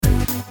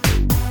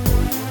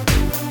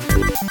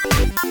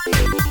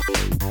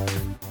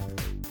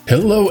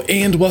Hello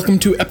and welcome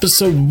to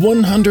episode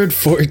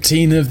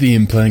 114 of the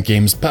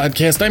IMPLANTgames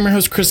podcast. I'm your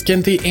host Chris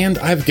Genty and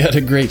I've got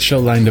a great show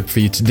lined up for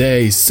you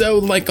today. So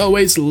like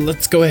always,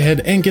 let's go ahead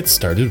and get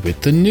started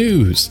with the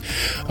news.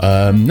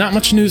 Not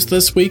much news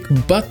this week,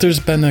 but there's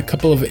been a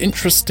couple of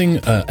interesting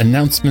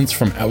announcements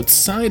from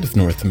outside of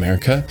North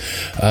America.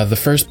 The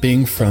first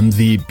being from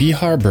the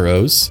Bihar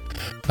Burrows,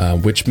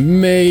 which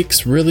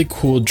makes really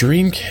cool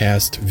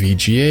Dreamcast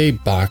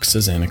VGA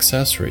boxes and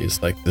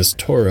accessories, like this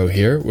Toro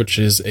here, which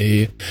is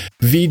a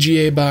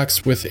VGA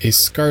box with a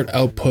SCART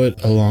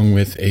output along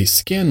with a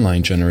scan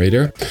line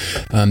generator.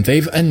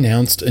 They've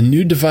announced a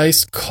new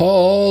device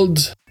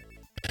called...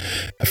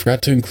 I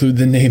forgot to include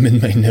the name in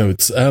my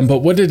notes, but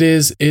what it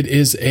is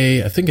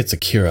I think it's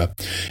Akira.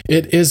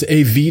 It is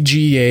a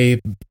VGA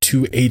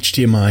to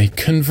HDMI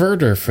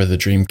converter for the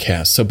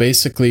Dreamcast. So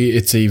basically,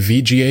 it's a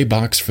VGA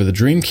box for the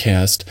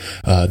Dreamcast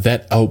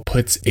that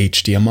outputs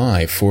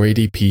HDMI,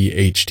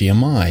 480p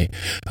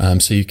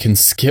HDMI. So you can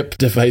skip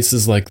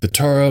devices like the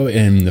Toro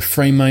and the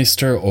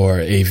FrameMeister,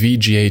 or a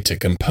VGA to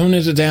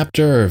component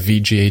adapter or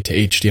VGA to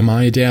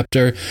HDMI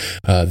adapter.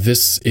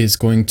 This is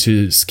going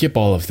to skip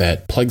all of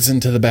that, plugs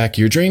into the back of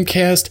your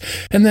Dreamcast,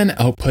 and then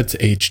outputs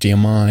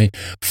HDMI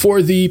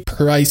for the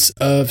price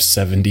of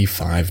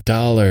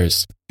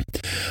 $75.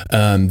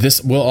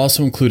 This will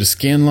also include a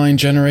scan line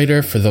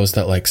generator for those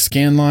that like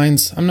scan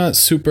lines. I'm not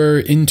super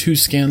into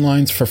scan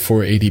lines for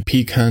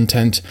 480p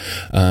content.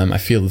 I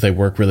feel they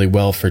work really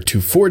well for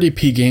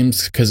 240p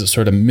games because it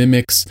sort of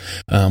mimics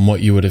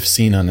what you would have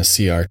seen on a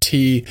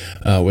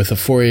CRT with a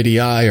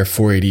 480i or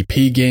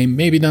 480p game.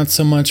 Maybe not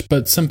so much,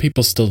 but some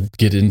people still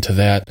get into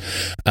that.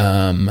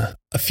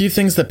 A few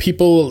things that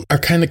people are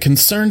kind of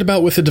concerned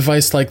about with a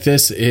device like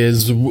this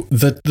is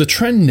the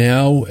trend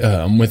now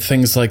with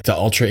things like the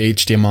Ultra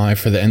HDMI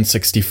for the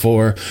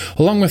N64,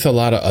 along with a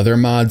lot of other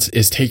mods,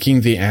 is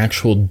taking the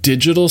actual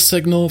digital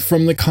signal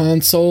from the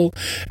console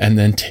and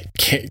then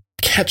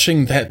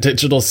catching that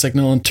digital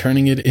signal and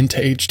turning it into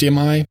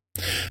HDMI.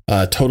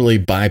 Totally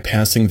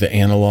bypassing the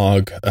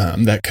analog,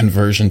 that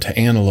conversion to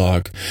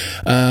analog.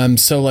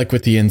 So like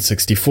with the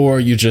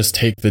N64, you just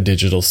take the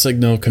digital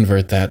signal,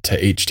 convert that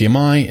to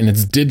HDMI, and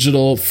it's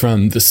digital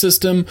from the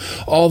system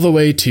all the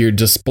way to your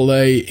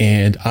display,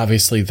 and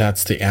obviously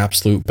that's the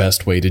absolute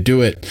best way to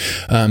do it.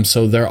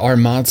 So there are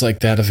mods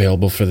like that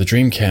available for the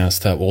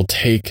Dreamcast that will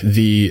take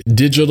the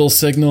digital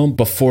signal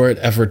before it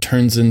ever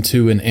turns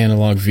into an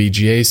analog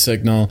VGA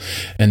signal,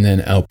 and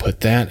then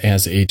output that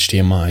as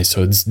HDMI.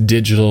 So it's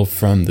digital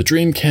from the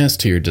Dreamcast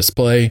to your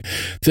display.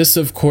 This,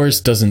 of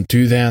course, doesn't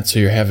do that. So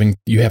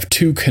you have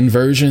two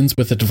conversions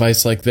with a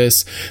device like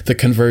this: the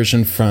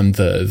conversion from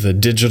the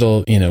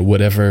digital,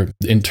 whatever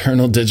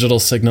internal digital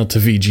signal to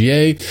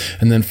VGA,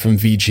 and then from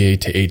VGA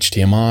to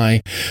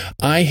HDMI.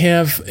 I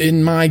have,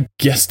 in my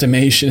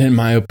guesstimation, in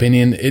my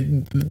opinion,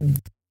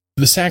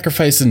 the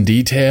sacrifice in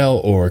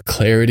detail or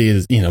clarity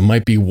is,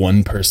 might be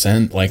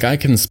 1%. Like, I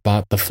can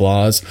spot the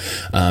flaws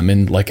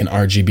in like an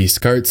RGB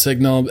SCART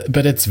signal,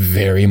 but it's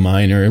very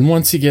minor. And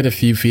once you get a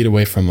few feet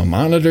away from a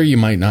monitor, you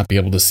might not be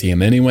able to see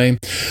them anyway.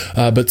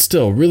 But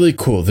still, really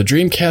cool. The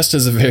Dreamcast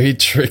is a very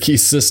tricky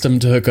system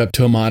to hook up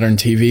to a modern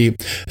TV,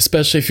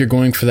 especially if you're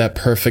going for that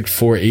perfect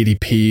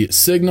 480p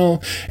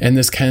signal. And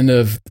this kind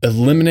of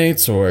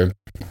eliminates or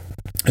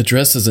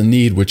addresses a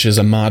need, which is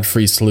a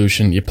mod-free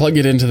solution. You plug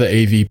it into the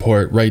AV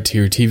port right to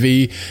your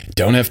TV.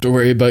 Don't have to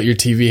worry about your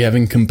TV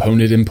having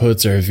component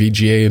inputs or a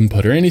VGA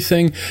input or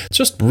anything. It's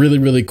just really,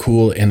 really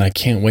cool, and I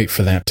can't wait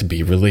for that to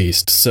be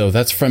released. So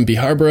that's from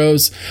Bihar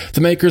Burrows,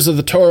 the makers of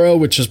the Toro,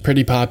 which is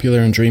pretty popular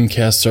in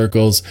Dreamcast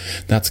circles.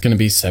 That's going to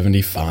be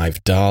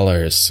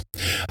 $75.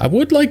 I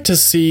would like to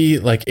see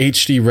like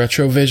HD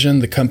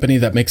Retrovision, the company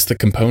that makes the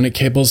component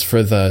cables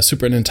for the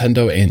Super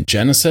Nintendo and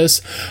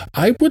Genesis.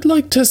 I would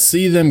like to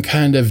see them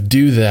kind of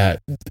do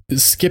that,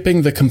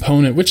 skipping the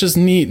component, which is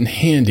neat and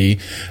handy,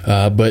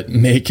 but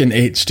make an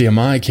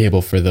HDMI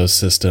cable for those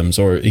systems,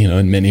 or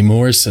in many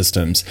more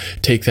systems.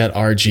 Take that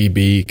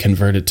RGB,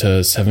 convert it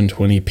to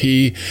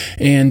 720p,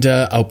 and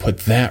output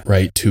that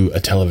right to a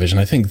television.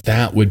 I think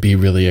that would be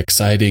really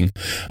exciting.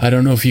 I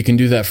don't know if you can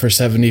do that for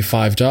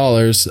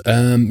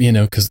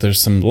 $75, because there's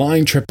some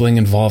line tripling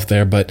involved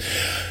there, but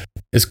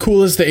as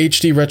cool as the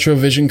HD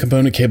Retrovision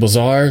component cables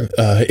are,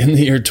 in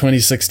the year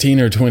 2016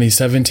 or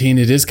 2017,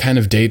 it is kind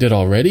of dated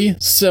already.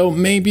 So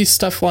maybe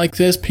stuff like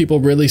this, people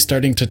really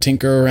starting to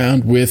tinker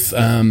around with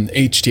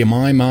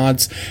HDMI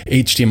mods,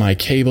 HDMI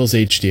cables,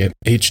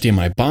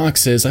 HDMI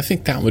boxes. I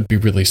think that would be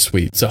really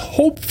sweet. So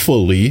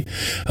hopefully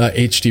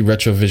HD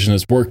Retrovision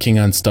is working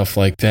on stuff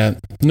like that.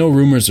 No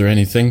rumors or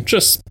anything,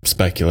 just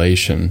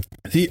speculation.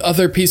 The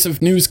other piece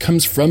of news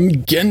comes from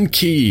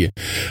Genki.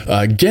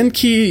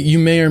 Genki, you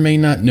may or may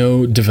not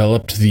know,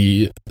 developed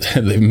they've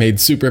made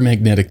Super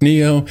Magnetic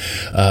Neo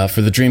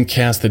for the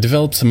Dreamcast. They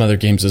developed some other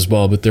games as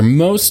well, but they're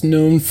most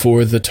known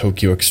for the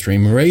Tokyo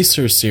Extreme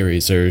Racer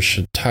series, or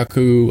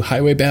Shitaku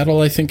Highway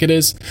Battle, I think it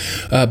is.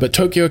 But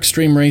Tokyo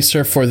Extreme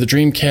Racer for the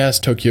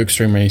Dreamcast, Tokyo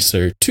Extreme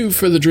Racer 2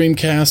 for the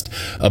Dreamcast,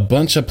 a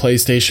bunch of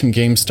PlayStation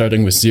games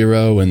starting with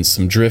Zero and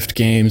some Drift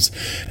games,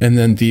 and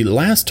then the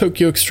last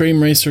Tokyo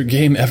Extreme Racer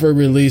game ever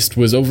released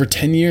was over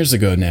 10 years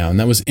ago now, and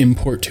that was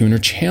Import Tuner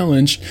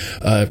Challenge,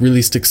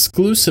 released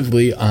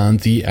exclusively on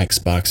the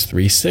Xbox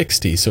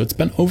 360. So it's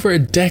been over a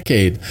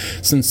decade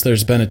since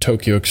there's been a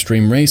Tokyo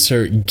Extreme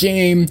Racer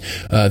game.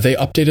 They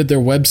updated their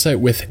website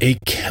with a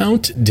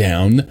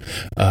countdown.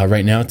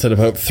 Right now it's at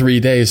about 3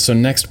 days, so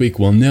next week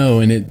we'll know,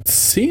 and it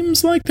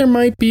seems like there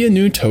might be a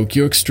new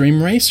Tokyo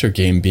Extreme Racer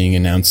game being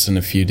announced in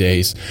a few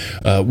days,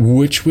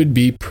 which would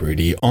be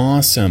pretty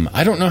awesome.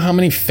 I don't know how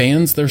many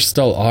fans there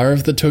still are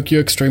of the Tokyo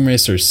Extreme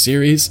Racer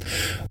series.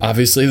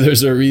 Obviously,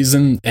 there's a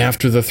reason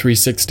after the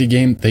 360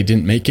 game they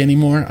didn't make any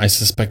more. I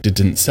suspect it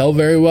didn't sell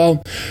very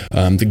well.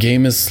 The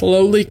game is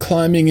slowly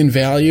climbing in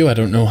value. I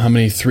don't know how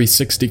many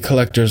 360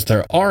 collectors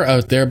there are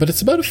out there, but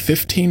it's about a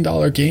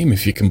 $15 game,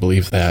 if you can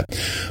believe that.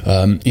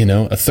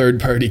 A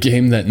third-party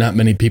game that not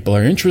many people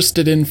are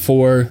interested in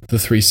for the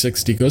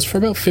 360 goes for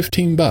about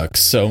 $15.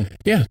 So,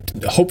 yeah,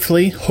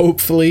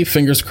 hopefully,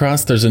 fingers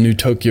crossed, there's a new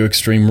Tokyo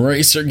Extreme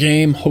Racer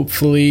game.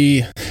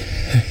 Hopefully,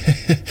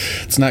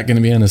 it's not going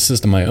to be on a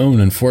system I own,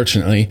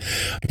 unfortunately.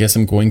 I guess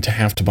I'm going to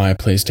have to buy a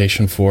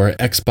PlayStation 4,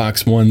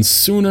 Xbox One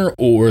sooner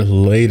or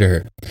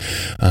later.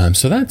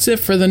 So that's it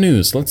for the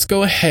news. Let's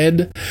go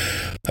ahead.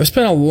 I've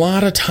spent a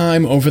lot of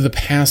time over the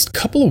past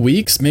couple of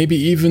weeks, maybe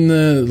even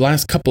the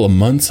last couple of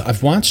months.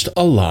 I've watched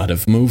a lot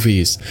of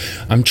movies.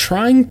 I'm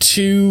trying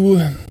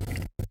to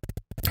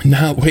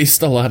not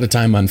waste a lot of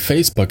time on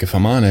Facebook, if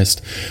I'm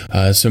honest.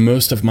 So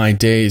most of my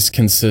days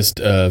consist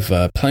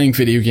of playing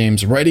video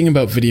games, writing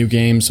about video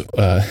games,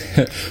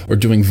 or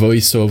doing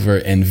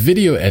voiceover and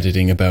video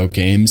editing about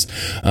games.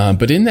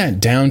 But in that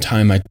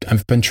downtime,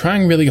 I've been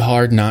trying really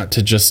hard not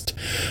to just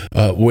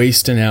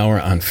waste an hour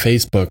on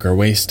Facebook or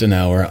waste an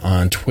hour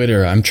on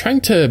Twitter. I'm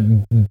trying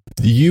to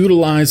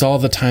utilize all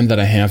the time that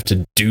I have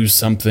to do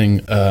something,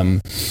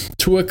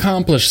 to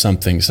accomplish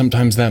something.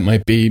 Sometimes that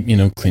might be,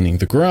 cleaning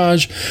the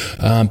garage.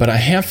 But I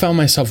have found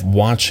myself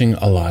watching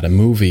a lot of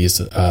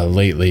movies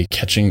lately,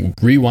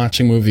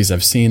 rewatching movies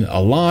I've seen a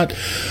lot,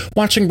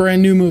 watching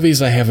brand new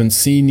movies I haven't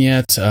seen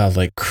yet,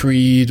 like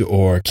Creed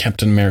or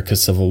Captain America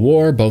Civil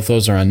War. Both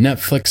those are on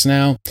Netflix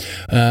now.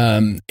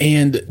 And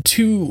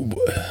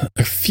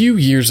a few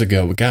years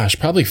ago, gosh,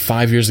 probably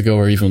 5 years ago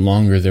or even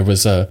longer, there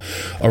was a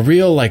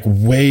real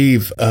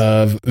wave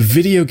of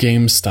video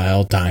game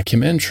style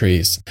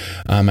documentaries.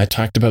 I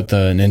talked about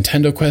the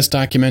Nintendo Quest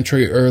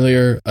documentary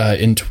earlier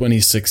in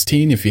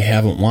 2016. If you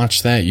haven't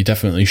watched that, you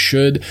definitely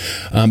should.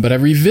 But I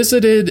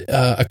revisited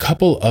a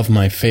couple of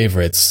my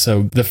favorites.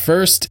 So the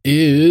first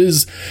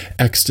is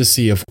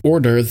Ecstasy of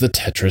Order, the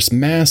Tetris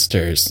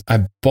Masters.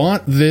 I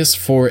bought this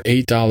for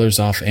 $8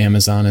 off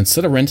Amazon.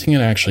 Instead of renting it,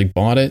 I actually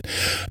bought it.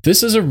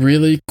 This is a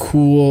really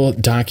cool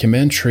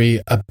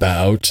documentary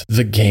about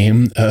the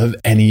game of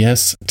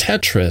NES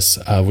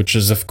Tetris, which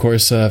is, of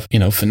course, a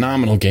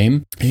phenomenal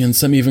game. And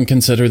some even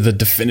consider the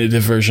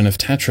definitive version of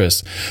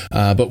Tetris.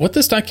 But what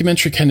this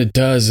documentary kind of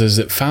does is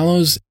it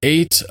follows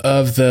 8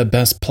 of the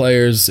best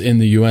players in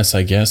the US,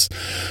 I guess.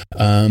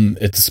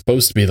 It's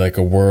supposed to be like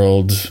a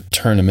world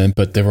tournament,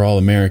 but they were all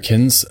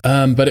Americans.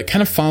 But it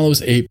kind of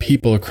follows 8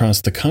 people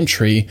across the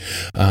country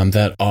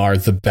that are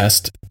the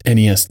best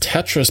NES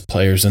Tetris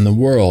players in the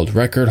world,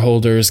 record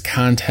holders,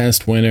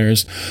 contest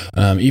winners,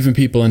 even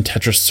people in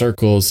Tetris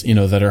circles,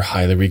 that are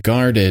highly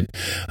regarded.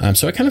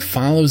 So it kind of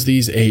follows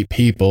these 8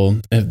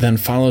 people, and then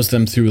follows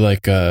them through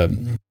like a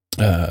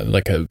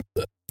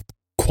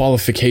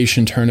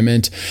qualification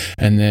tournament,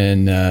 and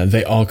then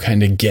they all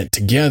kind of get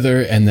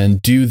together and then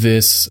do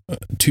this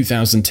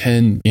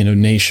 2010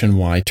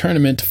 nationwide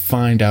tournament to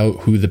find out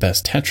who the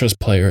best Tetris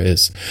player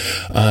is.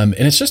 And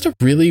it's just a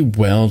really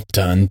well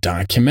done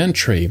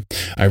documentary.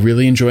 I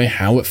really enjoy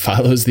how it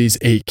follows these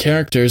 8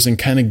 characters and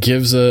kind of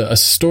gives a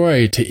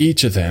story to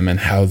each of them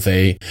and how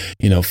they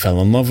fell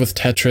in love with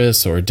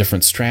Tetris, or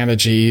different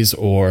strategies,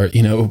 or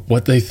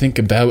what they think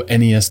about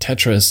NES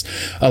Tetris.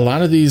 A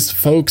lot of these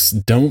folks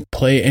don't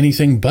play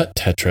anything but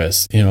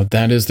Tetris.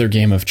 That is their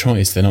game of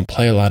choice. They don't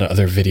play a lot of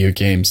other video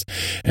games,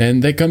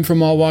 and they come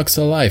from all walks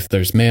of life.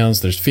 There's males,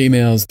 there's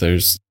females,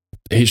 there's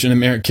Asian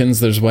Americans,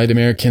 there's white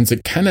Americans.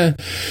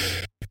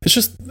 It's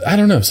just, I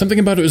don't know, something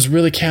about it was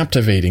really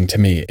captivating to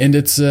me. And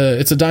it's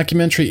a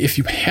documentary. If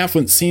you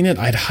haven't seen it,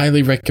 I'd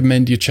highly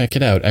recommend you check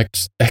it out.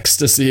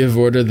 Ecstasy of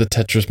Order, the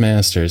Tetris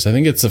Masters. I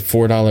think it's a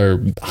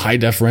 $4 high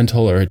def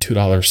rental or a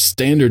 $2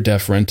 standard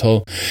def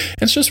rental.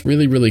 It's just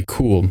really, really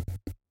cool.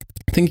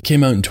 I think it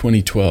came out in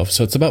 2012,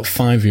 so it's about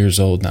 5 years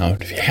old now.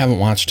 If you haven't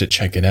watched it,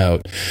 check it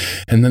out.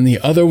 And then the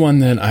other one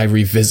that I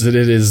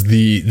revisited is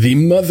the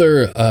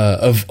mother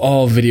of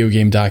all video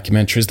game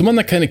documentaries, the one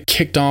that kind of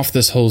kicked off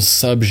this whole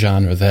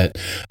subgenre that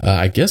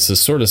I guess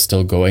is sort of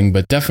still going,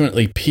 but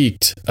definitely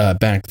peaked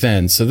back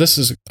then. So this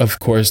is, of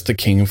course, The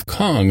King of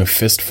Kong, A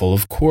Fistful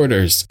of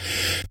Quarters.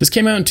 This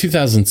came out in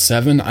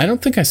 2007. I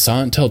don't think I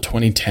saw it until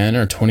 2010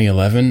 or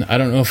 2011. I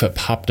don't know if it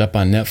popped up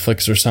on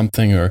Netflix or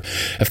something, or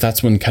if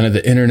that's when kind of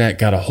the internet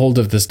got a hold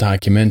of this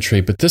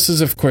documentary. But this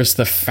is, of course,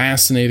 the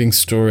fascinating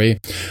story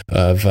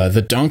of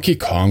the Donkey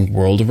Kong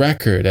world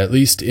record, at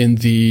least in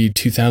the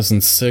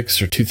 2006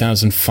 or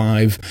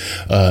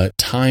 2005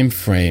 time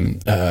frame.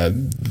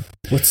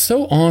 What's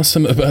so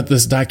awesome about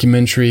this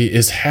documentary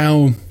is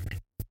how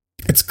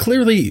it's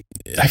clearly,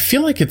 I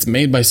feel like it's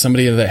made by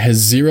somebody that has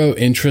zero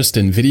interest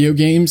in video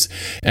games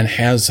and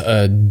has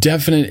a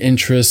definite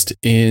interest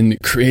in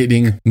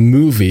creating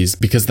movies,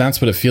 because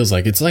that's what it feels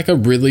like. It's like a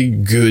really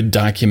good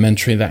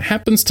documentary that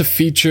happens to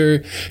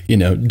feature,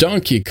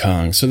 Donkey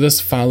Kong. So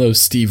this follows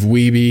Steve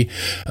Wiebe,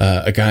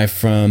 a guy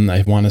from,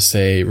 I want to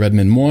say,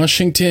 Redmond,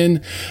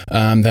 Washington,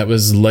 that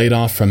was laid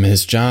off from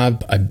his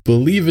job. I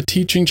believe a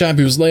teaching job.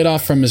 He was laid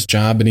off from his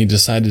job, and he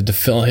decided to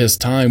fill his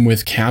time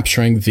with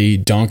capturing the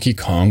Donkey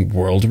Kong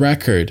world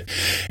record.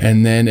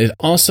 And then it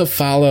also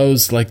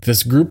follows like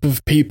this group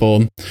of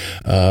people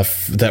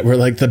that were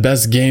like the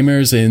best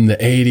gamers in the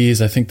 80s.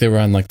 I think they were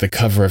on like the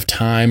cover of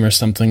Time or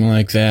something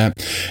like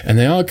that. And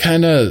they all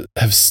kind of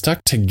have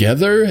stuck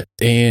together,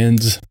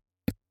 and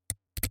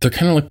they're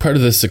kind of like part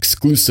of this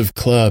exclusive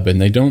club, and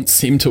they don't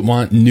seem to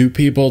want new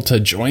people to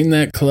join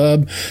that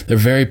club. They're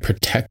very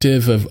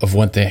protective of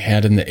what they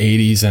had in the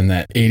 80s and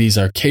that 80s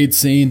arcade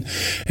scene,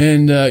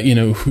 and,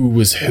 who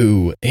was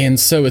who. And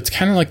so it's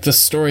kind of like the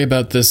story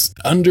about this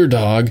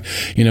underdog,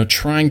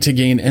 trying to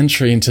gain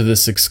entry into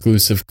this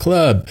exclusive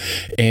club.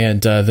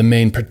 And the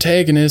main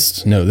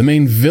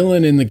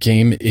villain in the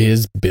game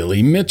is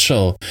Billy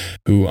Mitchell,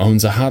 who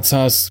owns a hot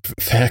sauce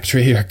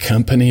factory or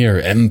company or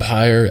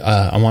empire,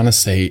 I want to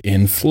say,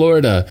 in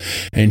Florida,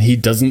 and he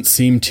doesn't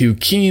seem too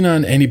keen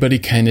on anybody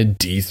kind of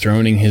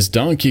dethroning his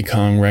Donkey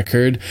Kong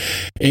record.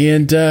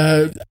 And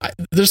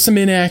there's some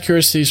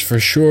inaccuracies for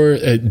sure.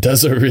 It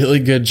does a really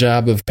good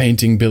job of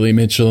painting Billy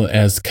Mitchell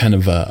as kind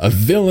of a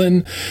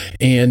villain,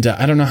 and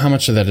I don't know how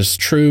much of that is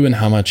true and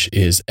how much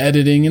is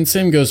editing. And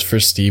same goes for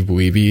Steve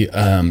Wiebe.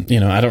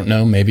 I don't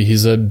know, maybe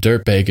he's a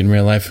dirtbag in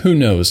real life, who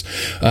knows.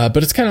 But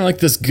it's kind of like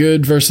this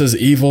good versus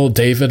evil,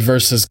 David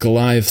versus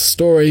Goliath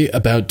story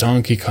about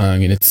Donkey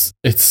Kong, and it's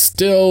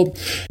still,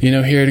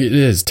 here it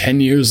is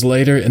 10 years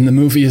later, and the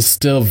movie is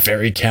still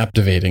very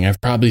captivating. I've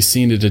probably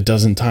seen it a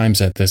dozen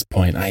times at this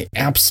point. I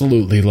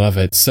absolutely love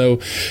it. So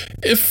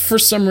if for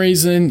some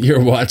reason you're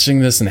watching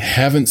this and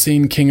haven't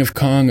seen King of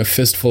Kong, A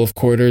Fistful of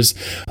Quarters,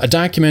 a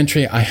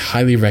documentary I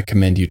highly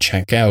recommend you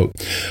check out.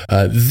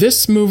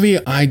 This movie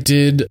I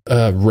did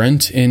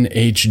rent in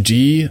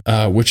HD,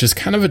 which is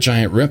kind of a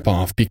giant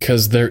ripoff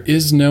because there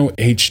is no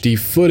HD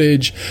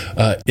footage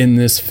in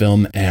this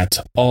film at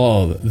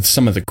all.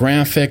 Some of the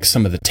graphics,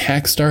 some of the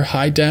text are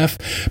high def,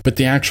 but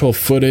the actual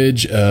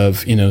footage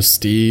of,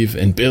 Steve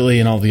and Billy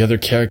and all the other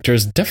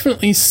characters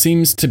definitely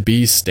seems to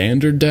be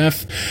standard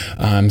def.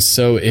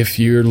 So if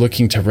you're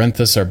looking to rent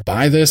this or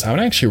buy this, I would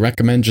actually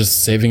recommend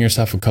just saving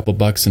yourself a couple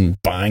bucks and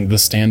buying the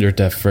standard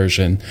def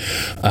version.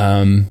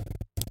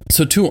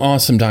 So two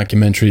awesome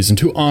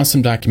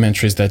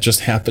documentaries that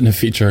just happen to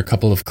feature a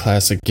couple of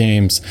classic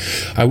games.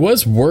 I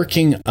was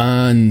working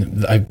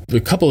on, a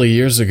couple of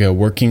years ago,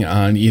 working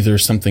on either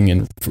something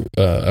in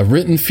a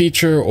written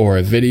feature or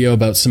a video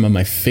about some of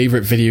my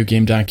favorite video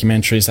game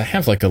documentaries. I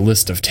have like a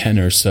list of 10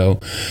 or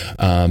so.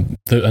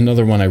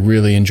 Another one I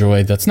really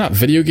enjoyed that's not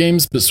video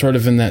games, but sort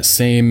of in that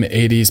same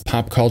 80s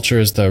pop culture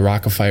is the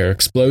Rock-afire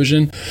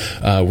Explosion,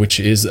 which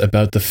is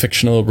about the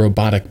fictional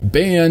robotic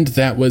band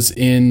that was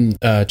in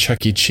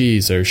Chuck E. Cheese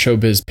or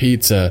Showbiz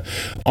Pizza.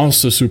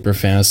 Also super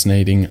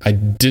fascinating. I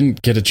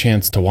didn't get a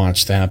chance to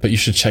watch that, but you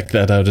should check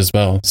that out as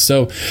well.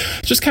 So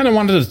just kind of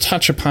wanted to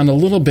touch upon a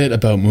little bit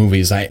about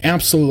movies. I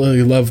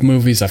absolutely love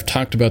movies. I've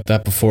talked about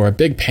that before, a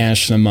big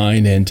passion of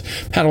mine, and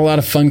had a lot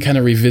of fun kind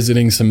of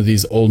revisiting some of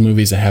these old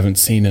movies I haven't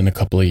seen in a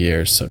couple of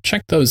years. So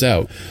check those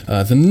out.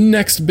 The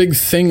next big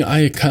thing I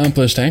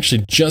accomplished, I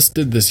actually just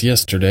did this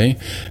yesterday,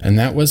 and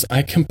that was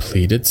I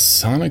completed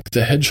Sonic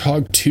the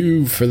Hedgehog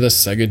 2 for the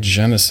Sega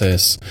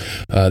Genesis.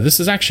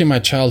 This is actually my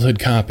childhood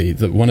copy.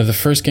 One of the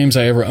first games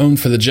I ever owned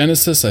for the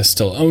Genesis. I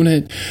still own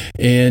it.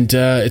 And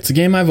it's a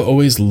game I've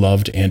always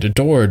loved and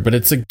adored. But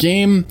it's a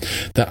game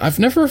that I've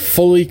never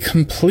fully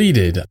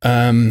completed.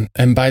 And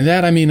by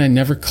that, I mean I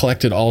never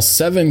collected all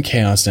 7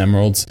 Chaos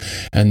Emeralds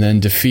and then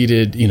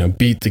defeated,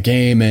 beat the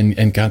game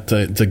and got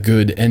the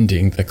good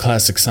ending. The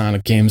classic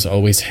Sonic games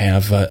always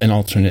have an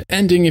alternate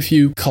ending if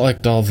you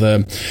collect all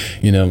the,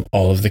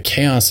 all of the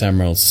Chaos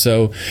Emeralds.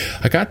 So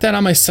I got that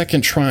on my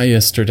second try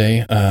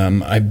yesterday.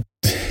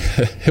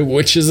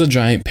 which is a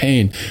giant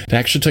pain. It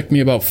actually took me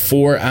about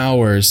 4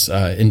 hours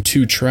in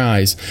 2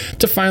 tries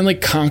to finally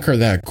conquer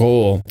that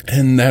goal.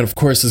 And that, of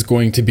course, is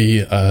going to be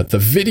the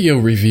video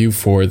review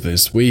for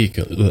this week.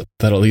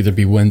 That'll either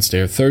be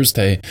Wednesday or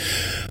Thursday.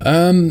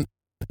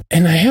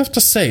 And I have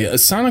to say,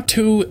 Sonic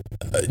 2,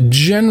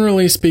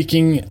 generally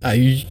speaking,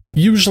 I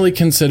usually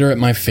consider it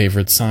my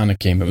favorite Sonic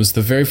game. It was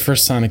the very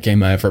first Sonic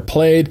game I ever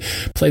played.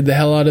 Played the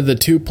hell out of the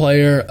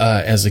 2-player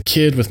as a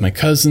kid with my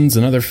cousins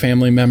and other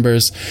family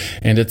members.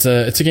 And it's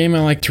a game I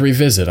like to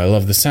revisit. I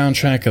love the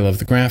soundtrack. I love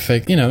the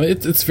graphic. You know,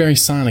 it's very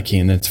Sonic-y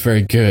and it's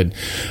very good.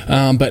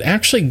 But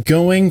actually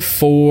going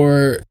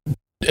for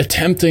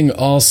attempting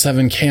all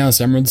 7 Chaos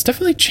Emeralds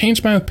definitely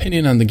changed my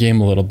opinion on the game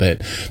a little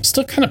bit.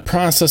 Still kind of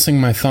processing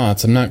my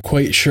thoughts. I'm not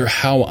quite sure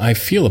how I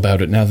feel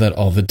about it now that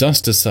all the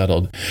dust is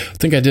settled. I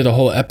think I did a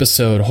whole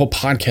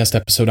podcast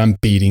episode on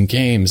beating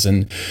games,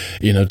 and,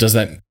 you know, does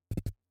that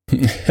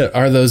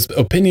are those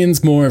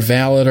opinions more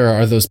valid, or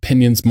are those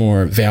opinions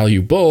more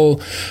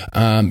valuable,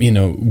 you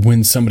know,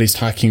 when somebody's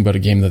talking about a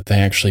game that they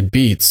actually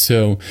beat?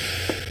 So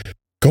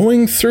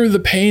going through the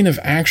pain of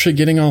actually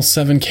getting all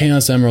 7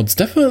 Chaos Emeralds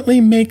definitely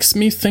makes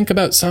me think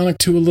about Sonic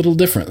 2 a little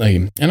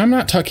differently. And I'm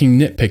not talking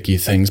nitpicky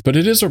things, but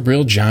it is a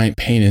real giant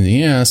pain in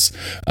the ass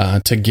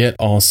to get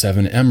all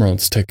 7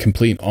 Emeralds, to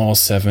complete all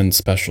 7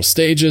 special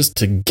stages,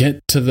 to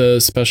get to the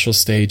special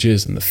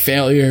stages and the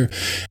failure.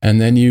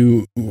 And then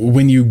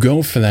when you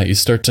go for that, you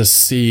start to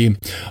see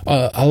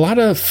a lot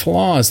of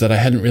flaws that I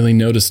hadn't really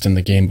noticed in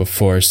the game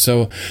before.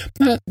 So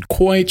not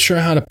quite sure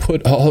how to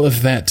put all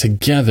of that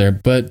together,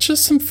 but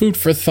just some food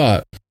for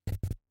thought.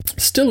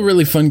 Still a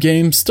really fun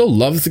game, still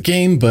love the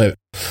game, but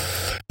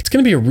it's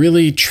going to be a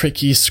really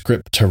tricky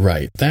script to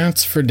write.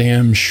 That's for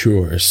damn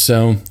sure.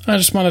 So I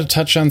just wanted to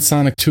touch on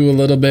Sonic 2 a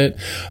little bit.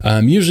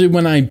 Usually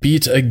when I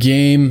beat a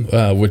game,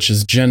 which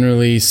is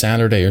generally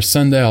Saturday or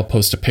Sunday, I'll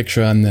post a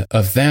picture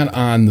of that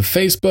on the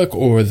Facebook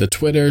or the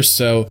Twitter.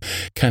 So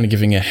kind of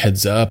giving a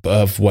heads up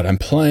of what I'm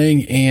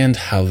playing and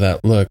how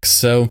that looks.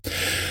 So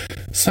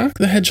Sonic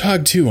the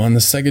Hedgehog 2 on the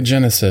Sega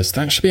Genesis.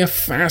 That should be a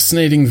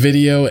fascinating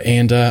video,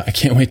 and I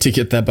can't wait to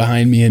get that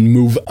behind me and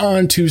move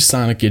on to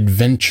Sonic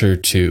Adventure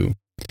 2.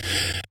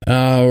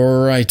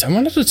 Alright, I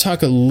wanted to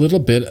talk a little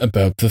bit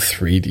about the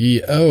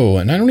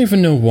 3DO, and I don't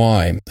even know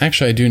why.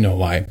 Actually, I do know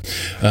why.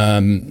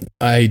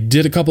 I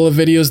did a couple of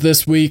videos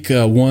this week.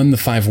 One, the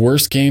 5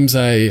 worst games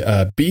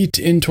I beat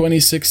in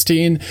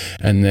 2016,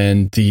 and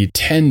then the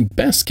 10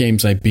 best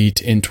games I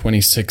beat in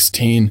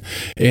 2016,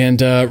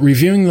 and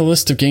reviewing the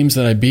list of games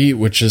that I beat,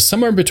 which is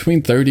somewhere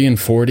between 30 and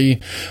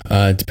 40,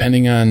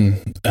 depending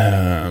on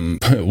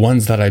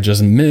ones that I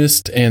just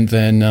missed, and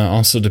then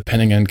also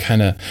depending on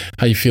kind of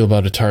how you feel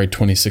about Atari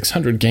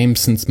 2600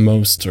 games, since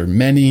most or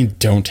many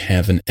don't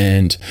have an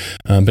end,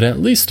 but at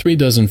least 3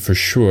 dozen for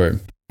sure.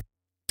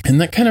 And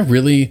that kind of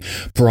really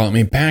brought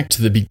me back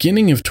to the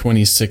beginning of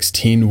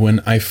 2016 when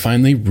I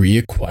finally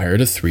reacquired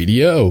a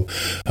 3DO.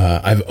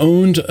 I've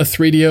owned a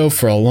 3DO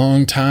for a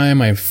long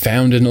time. I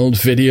found an old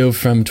video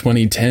from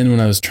 2010 when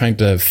I was trying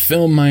to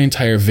film my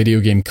entire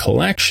video game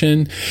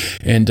collection.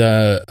 And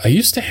I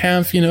used to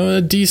have,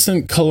 a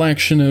decent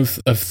collection of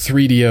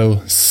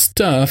 3DO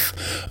stuff,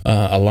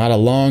 a lot of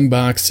long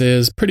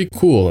boxes, pretty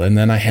cool. And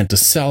then I had to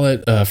sell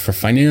it for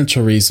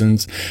financial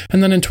reasons.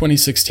 And then in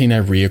 2016, I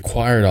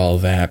reacquired all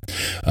of that.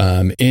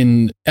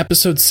 In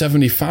episode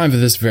 75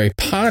 of this very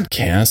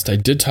podcast, I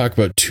did talk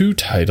about 2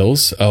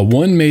 titles.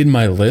 One made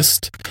my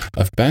list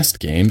of best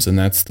games, and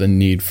that's the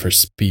Need for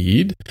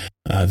Speed.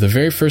 The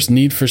very first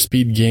Need for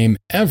Speed game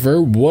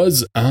ever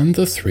was on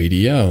the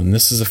 3DO, and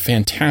this is a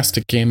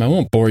fantastic game. I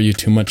won't bore you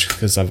too much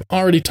because I've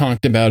already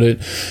talked about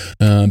it,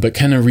 but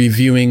kind of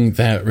reviewing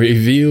that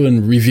review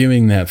and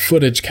reviewing that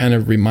footage kind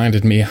of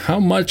reminded me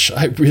how much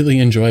I really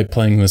enjoy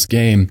playing this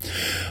game.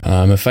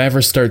 If I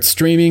ever start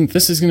streaming,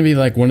 this is going to be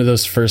like one of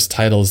those first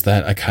titles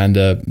that I kind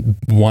of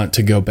want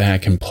to go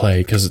back and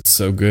play because it's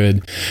so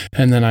good.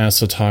 And then I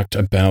also talked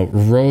about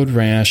Road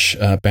Rash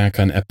back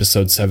on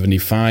episode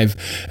 75.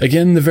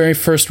 Again, the very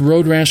first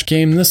Road Rash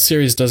game. This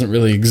series doesn't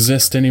really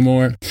exist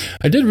anymore.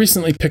 I did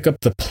recently pick up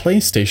the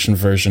PlayStation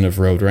version of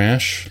Road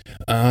Rash,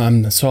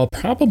 so I'll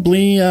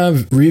probably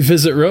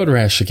revisit Road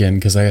Rash again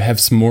because I have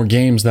some more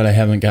games that I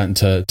haven't gotten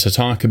to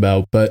talk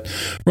about. But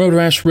Road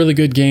Rash, really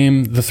good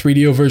game. The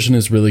 3DO version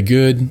is really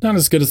good. Not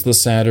as good as the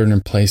Saturn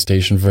and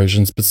PlayStation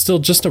versions, but still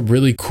just a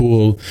really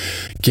cool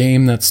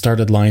game that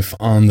started life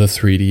on the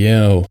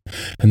 3DO.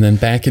 And then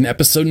back in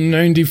episode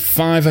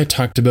 95, I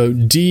talked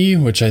about D,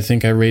 which I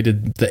think I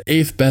rated the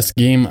 8th best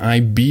game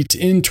I beat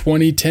in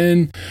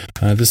 2010.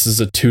 This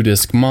is a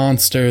 2-disc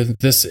monster.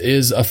 This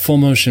is a full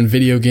motion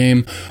video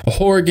game, a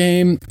horror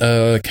game,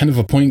 kind of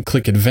a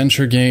point-and-click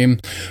adventure game.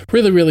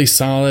 Really, really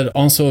solid.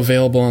 Also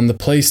available on the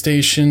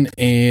PlayStation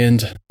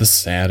and the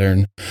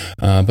Saturn.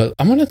 But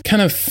I'm going to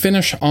kind of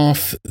finish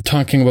off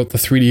talking about the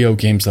 3DO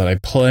games that I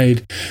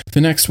played.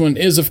 The next one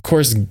is, of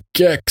course,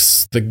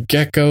 Gex, The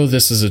Gecko.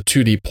 This is a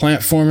 2D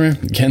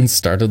platformer. Again,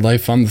 started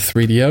life on the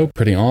 3DO.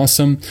 Pretty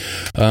awesome.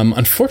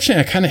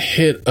 Unfortunately, I kind of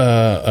hit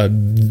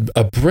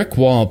a brick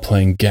wall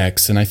playing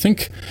Gex, and I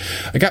think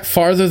I got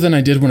farther than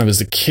I did when I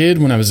was a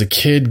kid. When I was a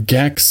kid,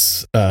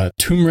 Gex,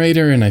 Tomb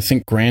Raider, and I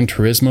think Gran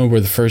Turismo were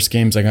the first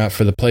games I got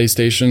for the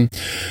PlayStation.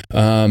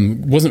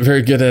 Wasn't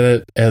very good at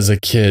it as a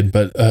kid,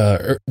 but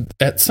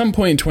at some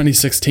point in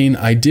 2016,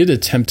 I did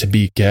attempt to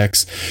beat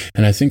Gex,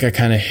 and I think I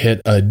kind of hit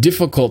a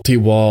difficulty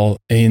wall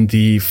in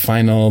the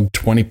final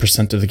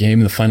 20% of the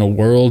game, the final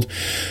world.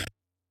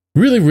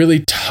 Really,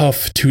 really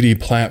tough 2D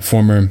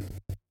platformer.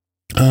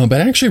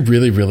 But actually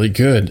really, really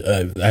good.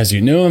 As you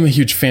know, I'm a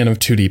huge fan of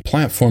 2D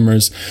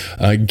platformers.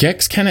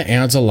 Gex kind of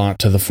adds a lot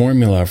to the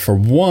formula. For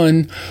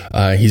one,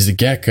 he's a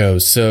gecko,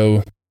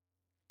 so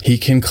he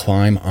can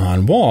climb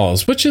on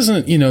walls, which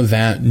isn't,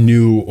 that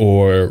new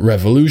or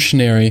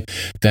revolutionary.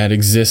 That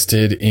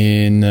existed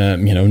in,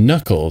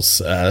 Knuckles.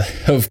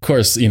 Of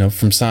course,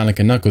 from Sonic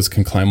and Knuckles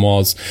can climb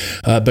walls.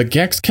 But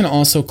Gex can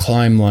also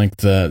climb like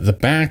the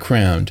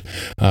background,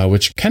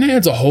 which kind of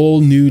adds a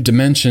whole new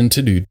dimension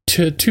to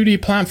 2D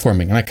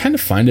platforming. And I kind of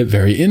find it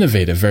very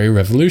innovative, very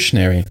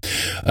revolutionary.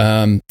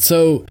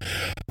 So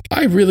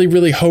I really,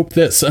 really hope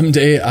that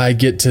someday I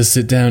get to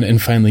sit down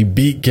and finally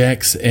beat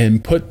Gex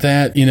and put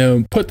that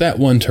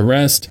one to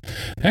rest.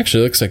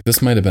 Actually, looks like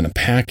this might have been a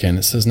pack-in.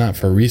 It says not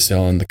for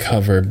resale on the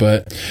cover,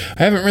 but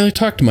I haven't really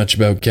talked much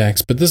about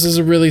Gex, but this is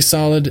a really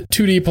solid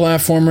 2D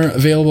platformer,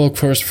 available, of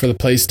course, for the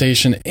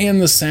PlayStation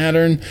and the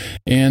Saturn,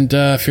 and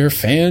if you're a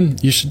fan,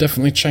 you should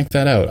definitely check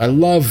that out. I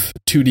love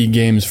 2D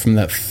games from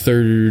that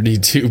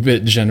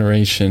 32-bit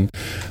generation.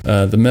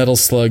 The Metal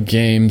Slug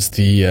games,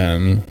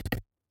 the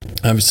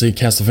obviously,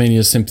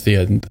 Castlevania Symphony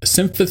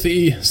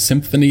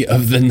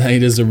of the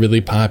Night is a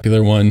really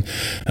popular one.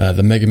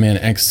 The Mega Man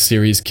X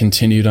series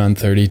continued on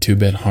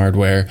 32-bit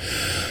hardware.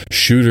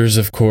 Shooters,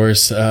 of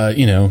course, there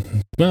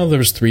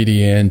was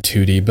 3D and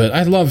 2D, but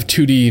I love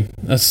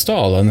 2D.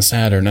 Stall on the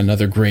Saturn,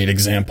 another great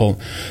example.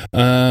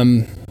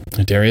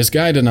 Darius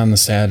Gaiden on the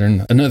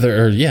Saturn,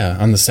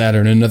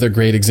 another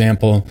great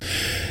example.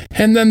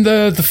 And then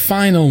the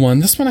final one,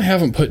 this one I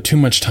haven't put too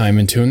much time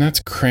into, and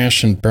that's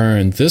Crash and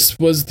Burn. This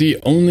was the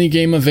only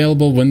game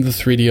available when the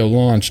 3DO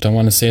launched, I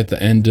want to say at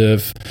the end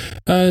of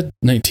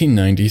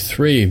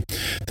 1993.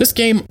 This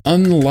game,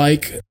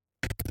 unlike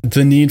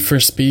the Need for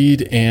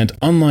Speed and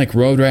unlike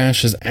Road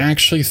Rash, is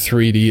actually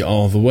 3D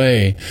all the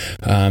way.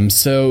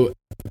 So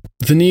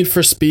the Need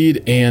for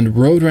Speed and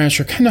Road Rash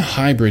are kind of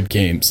hybrid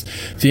games.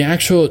 The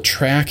actual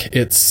track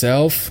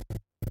itself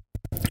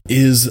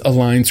is a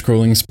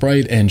line-scrolling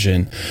sprite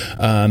engine.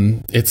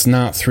 It's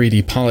not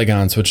 3D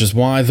polygons, which is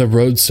why the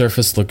road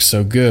surface looks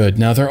so good.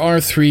 Now, there are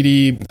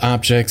 3D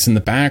objects in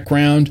the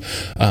background,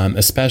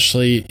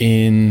 especially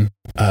in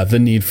the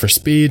Need for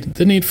Speed.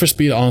 The Need for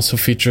Speed also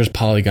features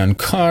polygon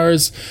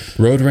cars.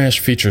 Road Rash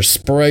features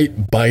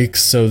sprite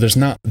bikes, so there's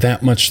not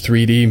that much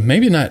 3D,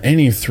 maybe not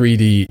any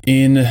 3D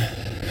in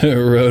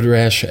Road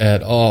Rash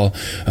at all.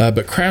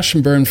 But Crash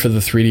and Burn for the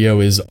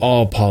 3DO is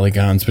all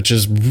polygons, which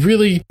is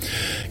really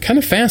kind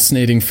of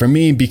fascinating for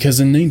me because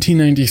in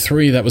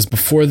 1993, that was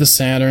before the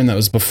Saturn, that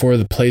was before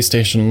the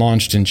PlayStation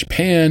launched in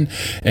Japan,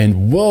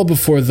 and well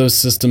before those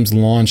systems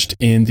launched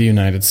in the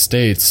United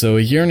States. So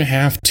a year and a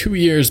half, 2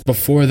 years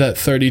before that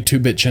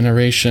 32-bit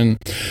generation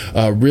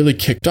really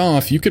kicked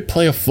off, you could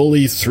play a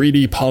fully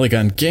 3D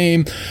polygon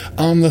game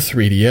on the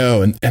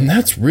 3DO, and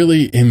that's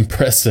really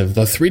impressive.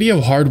 The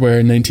 3DO hardware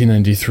in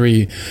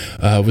 1993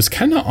 was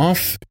kind of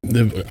off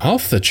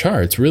the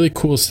charts. Really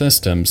cool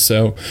system.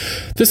 So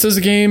this is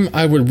a game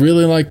I would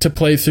really like to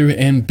play through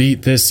and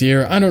beat this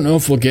year. I don't know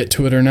if we'll get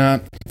to it or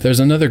not. There's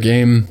another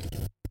game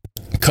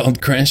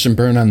called Crash and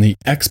Burn on the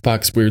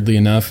Xbox, weirdly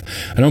enough.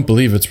 I don't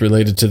believe it's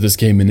related to this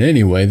game in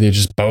any way. They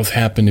just both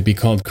happen to be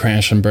called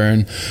Crash and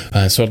Burn.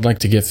 So I'd like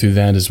to get through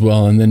that as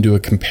well and then do a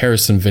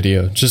comparison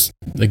video. Just,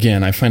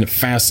 again, I find it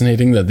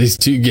fascinating that these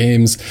two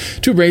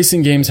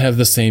racing games have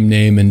the same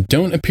name and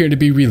don't appear to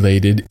be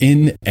related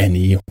in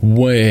any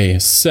way.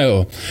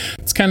 So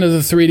it's kind of the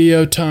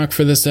 3DO talk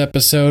for this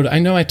episode. I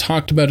know I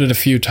talked about it a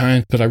few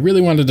times, but I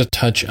really wanted to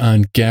touch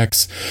on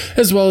Gex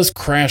as well as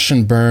Crash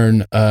and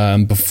Burn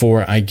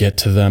before I get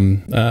to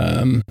them.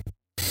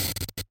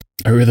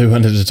 I really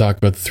wanted to talk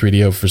about the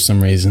 3DO for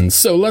some reason.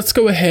 So let's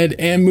go ahead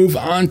and move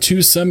on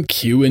to some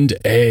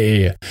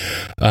Q&A.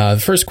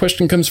 The first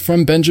question comes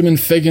from Benjamin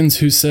Figgins,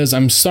 who says,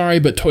 I'm sorry,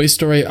 but Toy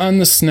Story on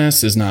the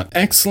SNES is not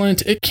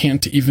excellent. It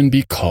can't even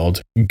be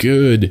called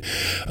good.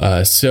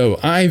 So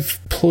I've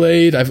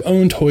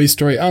owned Toy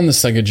Story on the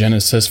Sega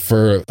Genesis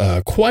for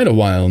quite a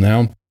while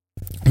now.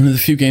 one of the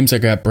few games I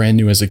got brand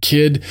new as a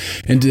kid,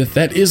 and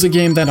that is a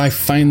game that I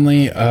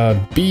finally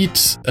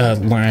beat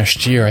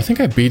last year. I think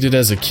I beat it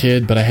as a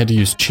kid, but I had to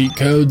use cheat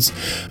codes.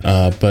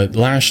 But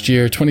last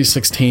year,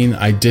 2016,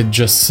 I did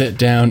just sit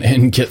down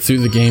and get through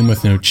the game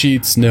with no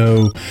cheats,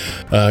 no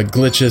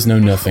glitches, no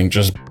nothing.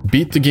 Just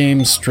beat the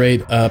game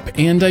straight up,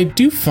 and I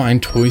do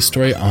find Toy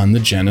Story on the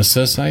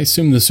Genesis, I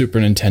assume the Super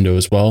Nintendo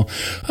as well,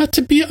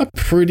 to be a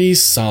pretty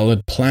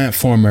solid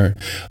platformer.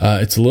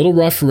 It's a little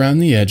rough around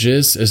the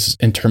edges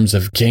in terms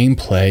of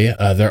gameplay.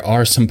 There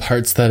are some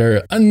parts that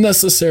are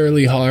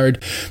unnecessarily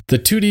hard. The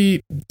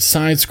 2D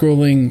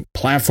side-scrolling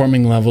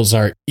platforming levels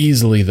are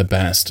easily the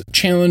best.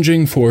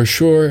 Challenging for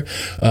sure,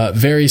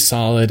 very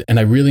solid, and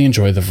I really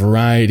enjoy the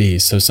variety.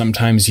 So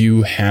sometimes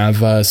you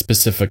have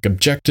specific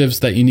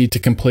objectives that you need to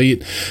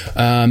complete,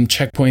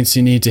 checkpoints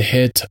you need to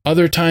hit.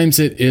 Other times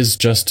it is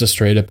just a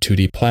straight-up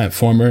 2D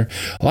platformer.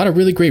 A lot of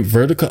really great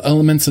vertical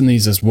elements in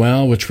these as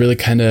well, which really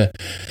kind of,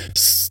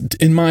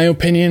 in my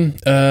opinion,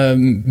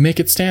 make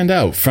it stand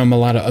out from a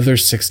lot of other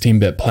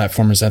 16-bit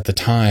platformers at the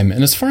time.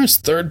 And as far as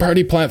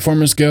third-party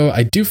platformers go,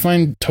 I do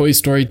find Toy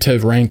Story to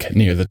rank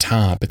near the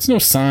top. It's no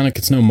Sonic,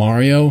 it's no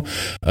Mario,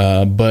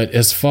 but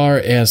as far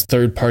as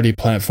third-party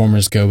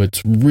platformers go,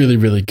 it's really,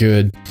 really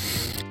good.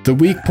 The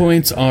weak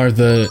points are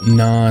the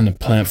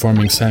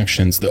non-platforming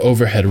sections. The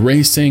overhead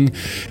racing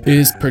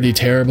is pretty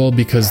terrible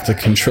because the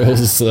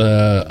controls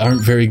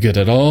aren't very good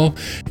at all,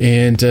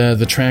 and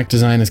the track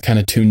design is kind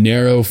of too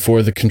narrow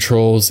for the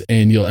controls,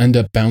 and you'll end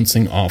up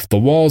bouncing off the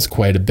walls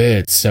quite a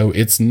bit, so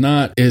it's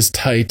not as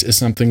tight as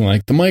something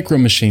like the Micro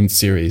Machines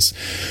series.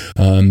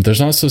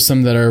 There's also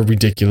some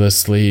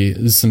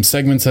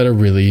segments that are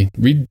really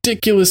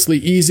ridiculously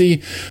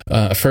easy.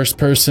 A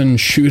first-person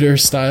shooter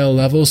style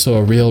level, so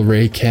a real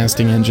ray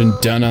casting engine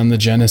done on the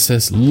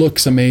Genesis,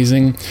 looks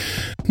amazing.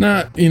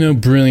 Not,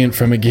 brilliant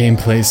from a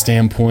gameplay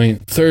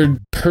standpoint.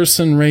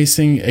 Third-person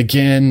racing,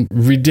 again,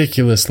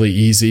 ridiculously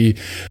easy.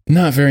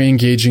 Not very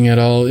engaging at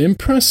all.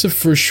 Impressive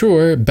for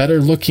sure. Better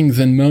looking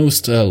than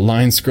most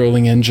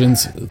line-scrolling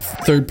engines.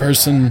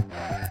 Third-person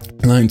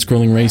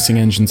line-scrolling racing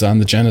engines on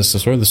the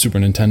Genesis or the Super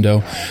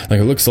Nintendo.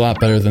 It looks a lot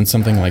better than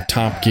something like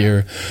Top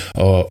Gear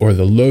or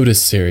the Lotus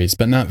series,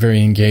 but not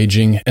very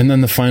engaging. And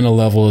then the final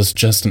level is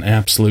just an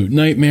absolute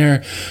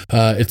nightmare.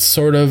 It's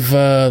sort of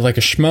like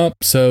a shmup,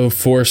 so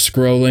forced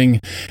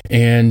scrolling,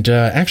 and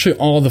actually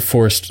all the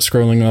forced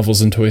scrolling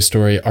levels in Toy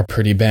Story are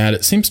pretty bad.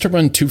 It seems to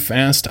run too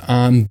fast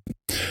on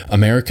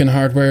American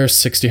hardware,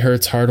 60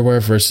 hertz hardware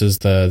versus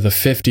the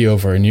 50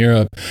 over in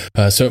Europe,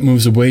 so it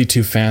moves way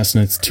too fast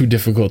and it's too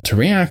difficult to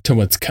react to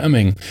what's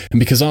coming. And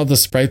because all the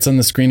sprites on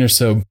the screen are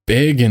so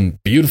big and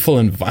beautiful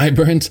and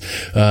vibrant,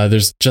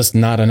 there's just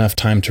not enough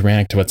time to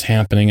react to what's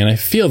happening. And I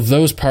feel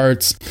those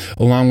parts,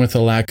 along with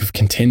the lack of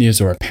continues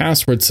or a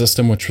password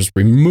system, which was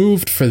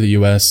removed for the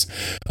US,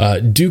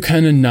 do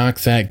kind of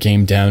knock that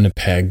game down a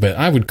peg. But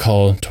I would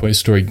call Toy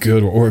Story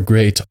good or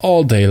great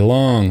all day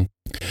long.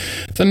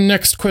 The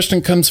next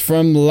question comes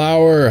from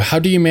Lauer. How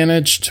do you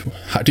manage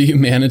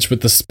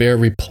with the spare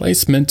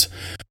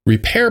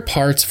repair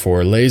parts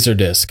for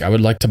Laserdisc? I would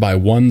like to buy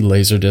one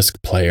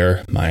Laserdisc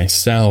player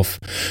myself.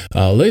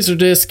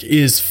 Laserdisc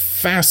is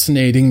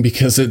fascinating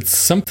because it's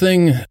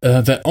something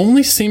that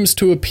only seems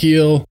to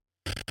appeal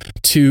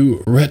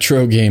to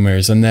retro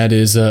gamers, and that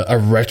is a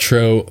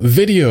retro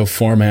video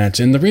format.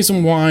 And the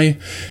reason why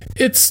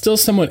it's still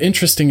somewhat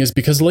interesting is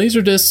because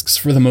Laserdiscs,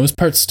 for the most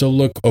part, still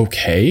look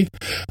okay.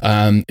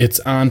 It's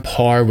on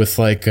par with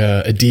like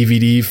a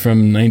DVD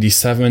from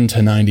 97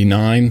 to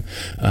 99,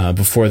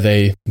 before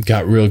they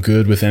got real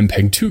good with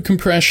MPEG-2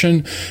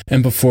 compression,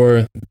 and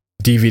before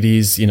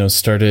DVDs,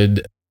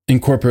 started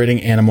incorporating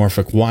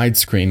anamorphic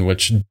widescreen,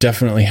 which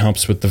definitely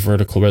helps with the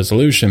vertical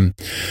resolution.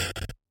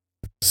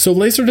 So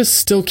Laserdisc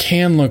still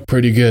can look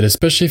pretty good,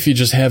 especially if you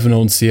just have an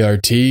old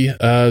CRT.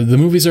 The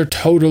movies are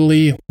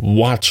totally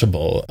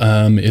watchable.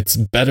 It's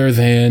better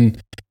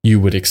than you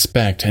would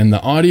expect, and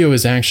the audio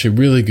is actually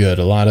really good.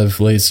 A lot of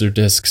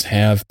Laserdiscs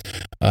have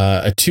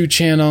a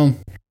 2-channel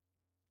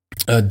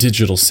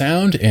digital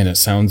sound, and it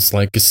sounds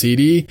like a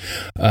CD.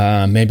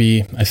 I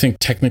think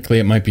technically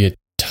it might be a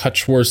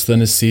touch worse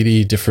than a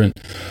CD, different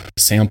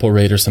sample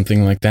rate or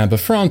something like that, but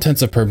for all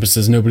intents and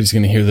purposes, nobody's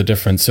going to hear the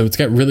difference. So it's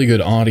got really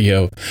good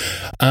audio.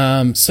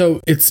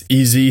 So it's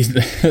easy,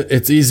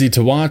 it's easy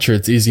to watch, or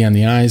it's easy on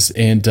the eyes,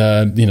 and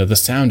the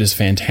sound is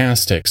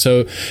fantastic. So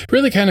it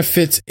really kind of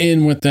fits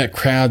in with that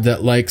crowd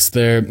that likes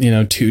their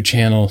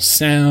 2-channel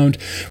sound.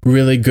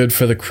 Really good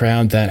for the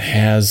crowd that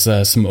has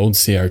some old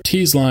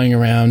CRTs lying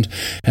around,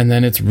 and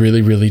then it's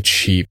really, really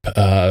cheap.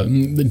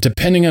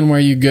 Depending on where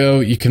you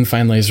go, you can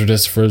find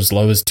Laserdisc for as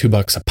low as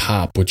 $2 a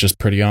pop, which is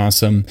pretty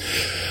awesome.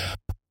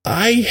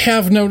 I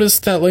have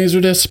noticed that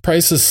Laserdisc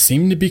prices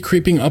seem to be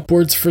creeping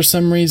upwards for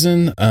some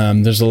reason.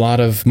 There's a lot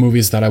of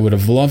movies that I would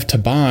have loved to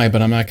buy,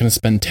 but I'm not going to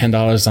spend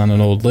 $10 on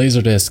an old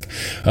Laserdisc.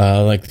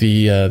 Like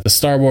the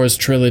Star Wars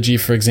trilogy,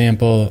 for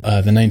example.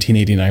 The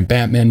 1989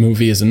 Batman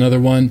movie is another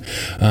one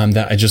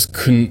that I just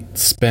couldn't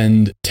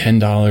spend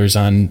 $10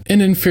 on an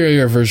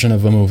inferior version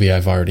of a movie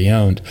I've already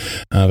owned.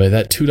 But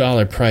that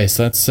 $2 price,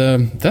 that's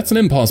an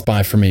impulse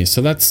buy for me.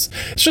 So it's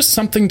just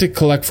something to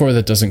collect for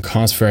that doesn't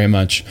cost very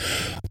much.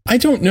 I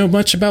don't know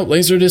much about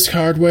Laserdisc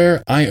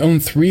hardware. I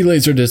own 3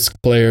 Laserdisc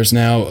players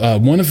now.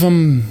 One of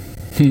them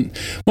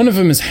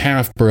is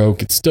half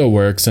broke. It still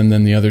works, and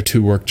then the other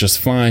 2 work just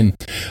fine.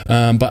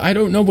 But I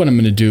don't know what I'm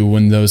going to do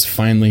when those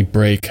finally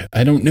break.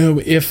 I don't know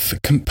if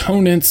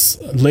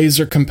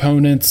laser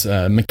components,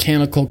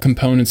 mechanical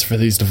components for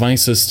these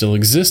devices still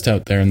exist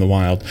out there in the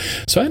wild.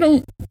 So I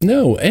don't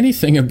know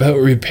anything about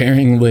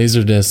repairing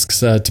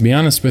Laserdiscs. To be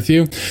honest with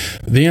you,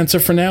 the answer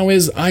for now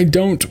is I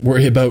don't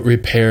worry about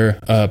repair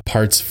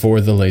parts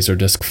for the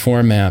Laserdisc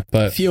format.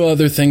 But a few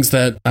other things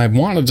that I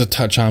wanted to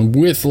touch on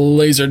with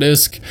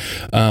Laserdisc.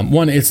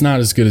 One, it's not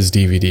as good as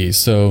DVD,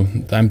 so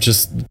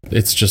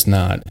it's just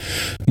not.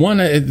 One,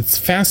 it's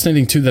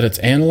fascinating too that it's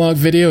analog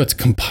video. It's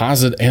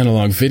composite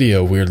analog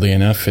video, weirdly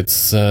enough.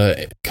 It's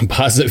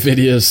composite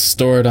video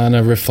stored on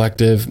a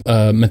reflective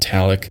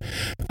metallic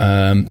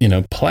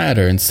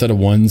platter. Instead of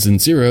ones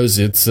and zeros,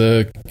 it's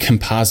a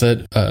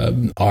composite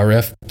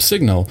RF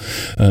signal.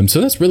 So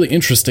that's really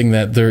interesting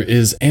that there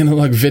is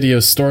analog video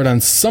stored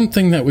on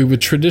something that we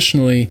would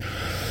traditionally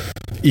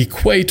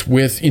equate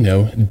with,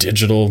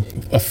 digital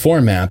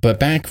format. But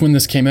back when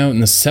this came out in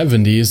the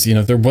 70s,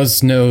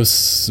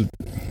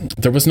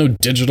 there was no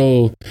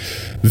digital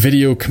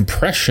video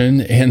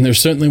compression, and there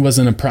certainly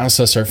wasn't a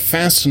processor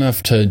fast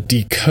enough to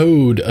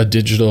decode a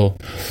digital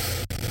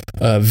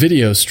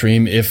video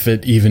stream if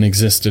it even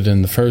existed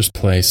in the first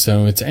place.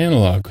 So it's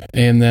analog.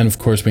 And then, of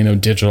course, we know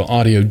digital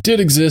audio did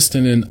exist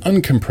in an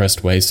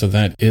uncompressed way, so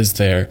that is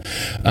there.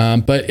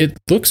 But it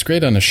looks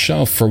great on a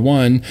shelf, for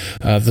one.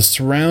 The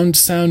surround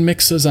sound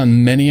mixes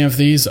on many of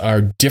these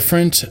are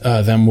different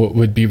than what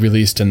would be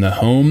released in the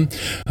home.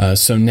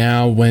 So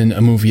now when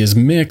a movie is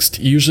mixed,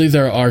 usually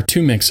there are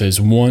 2 mixes,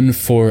 one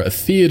for a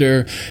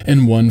theater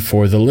and one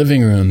for the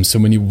living room. So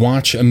when you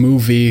watch a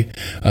movie,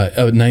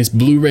 a nice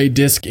Blu-ray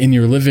disc in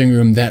your living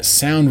room, that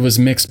sound was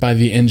mixed by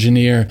the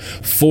engineer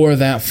for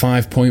that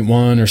 5.1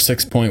 or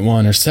 6.1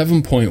 or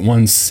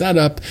 7.1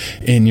 setup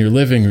in your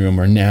living room,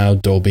 or now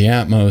Dolby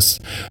Atmos,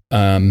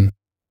 and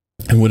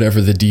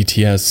whatever the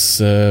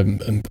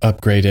DTS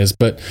upgrade is.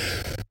 But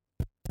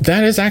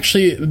that is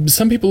actually,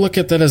 some people look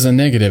at that as a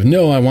negative.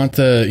 No, I want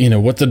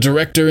what the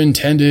director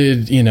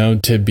intended,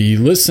 to be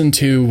listened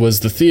to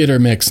was the theater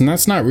mix. And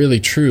that's not really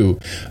true,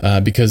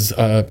 because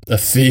a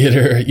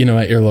theater,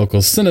 at your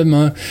local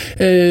cinema,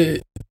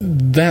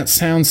 that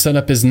sound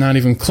setup is not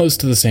even close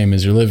to the same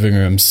as your living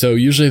room. So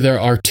usually there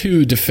are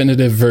 2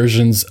 definitive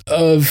versions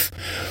of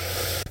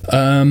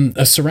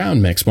a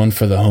surround mix, one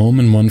for the home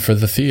and one for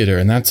the theater,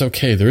 and that's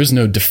okay. There is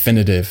no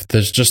definitive.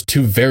 There's just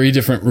 2 very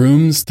different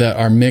rooms that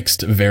are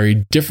mixed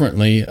very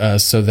differently,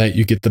 so that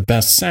you get the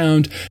best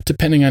sound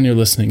depending on your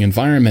listening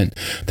environment.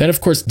 That,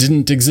 of course,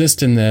 didn't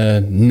exist in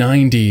the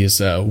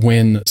 90s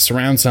when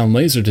surround sound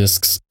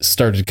Laserdiscs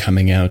started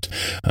coming out.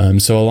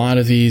 So a lot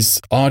of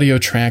these audio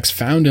tracks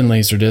found in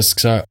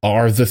Laserdiscs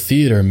are the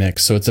theater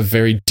mix, so it's a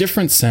very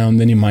different sound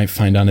than you might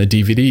find on a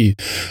DVD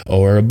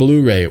or a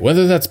Blu-ray.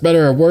 Whether that's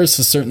better or worse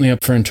is certainly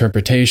up for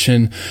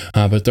interpretation,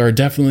 but there are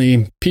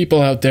definitely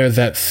people out there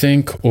that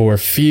think or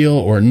feel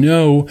or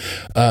know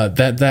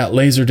that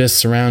Laserdisc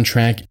surround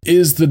track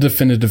is the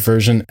definitive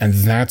version, and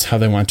that's how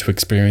they want to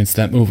experience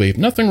that movie.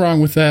 Nothing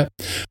wrong with that.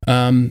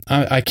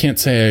 I can't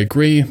say I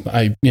agree.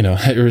 I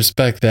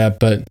respect that,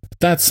 but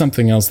that's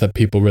something else that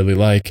people really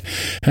like.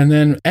 And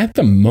then at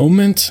the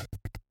moment,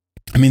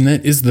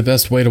 that is the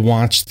best way to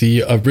watch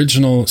the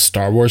original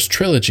Star Wars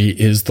trilogy,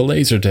 is the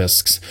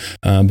Laserdiscs,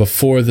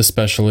 before the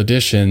special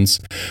editions.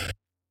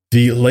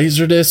 The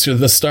Laserdisc, or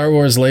the Star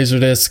Wars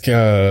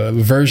Laserdisc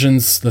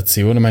versions, let's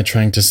see, what am I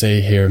trying to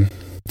say here?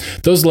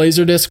 Those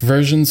Laserdisc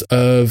versions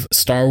of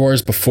Star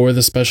Wars before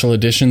the special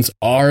editions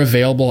are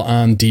available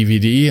on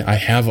DVD. I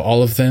have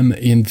all of them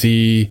in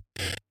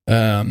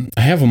I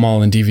have them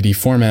all in DVD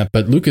format,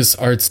 but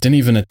LucasArts didn't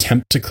even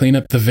attempt to clean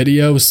up the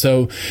video,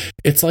 so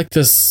it's like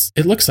this.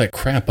 It looks like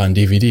crap on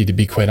DVD, to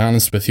be quite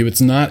honest with you.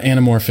 It's not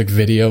anamorphic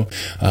video.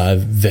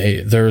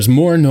 There's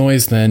more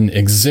noise than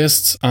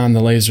exists on the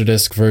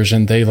Laserdisc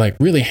version. They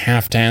really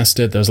half-assed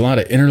it. There's a lot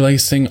of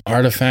interlacing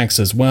artifacts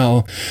as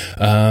well.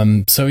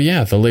 So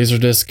yeah, the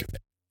Laserdisc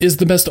is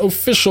the best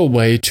official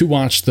way to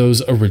watch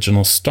those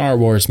original Star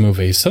Wars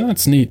movies, so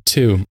that's neat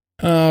too.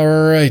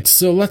 Alright,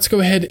 so let's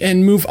go ahead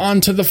and move on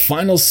to the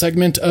final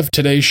segment of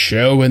today's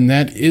show, and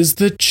that is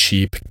the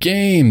cheap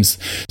games.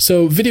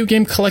 So video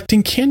game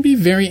collecting can be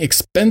very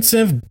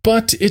expensive,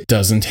 but it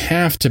doesn't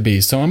have to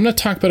be. So I'm going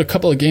to talk about a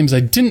couple of games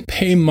I didn't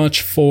pay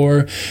much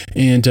for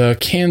and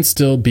can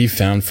still be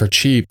found for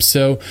cheap.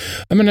 So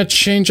I'm going to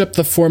change up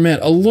the format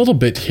a little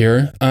bit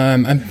here.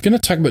 I'm going to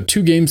talk about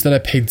two games that I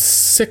paid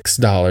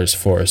 $6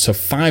 for, so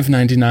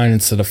 $5.99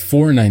 instead of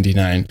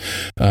 $4.99.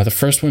 The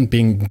first one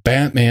being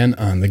Batman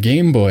on the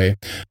Game Boy.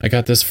 I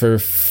got this for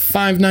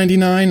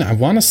 $5.99, I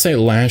want to say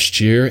last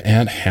year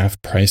at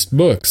half-priced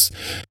books.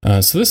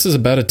 So this is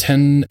about a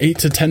 $8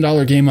 to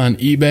 $10 game on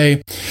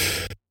eBay.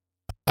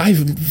 I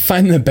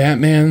find the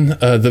Batman,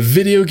 the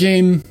video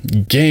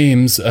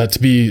games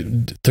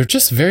they're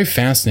just very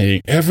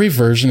fascinating. Every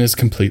version is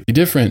completely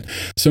different.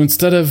 So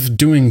instead of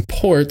doing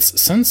ports,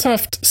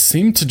 Sunsoft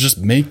seemed to just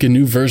make a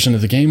new version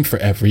of the game for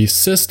every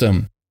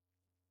system.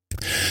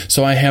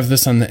 So I have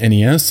this on the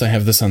NES, I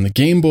have this on the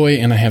Game Boy,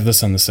 and I have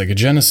this on the Sega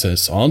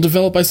Genesis. All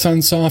developed by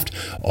Sunsoft,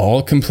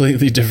 all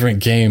completely different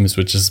games,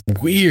 which is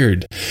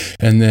weird.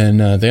 And then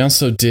they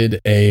also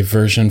did a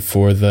version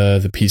for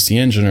the PC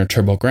Engine or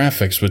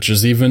TurboGrafx, which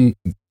is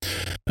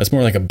that's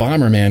more like a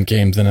Bomberman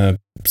game than a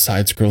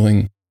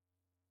side-scrolling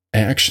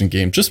action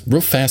game. Just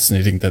real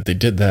fascinating that they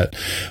did that.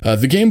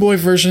 The Game Boy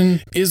version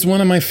is one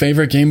of my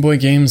favorite Game Boy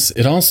games.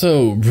 It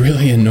also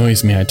really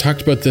annoys me. I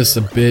talked about this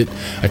a bit.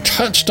 I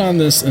touched on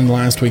this in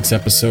last week's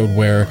episode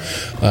where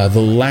the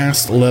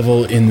last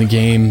level in the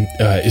game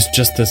is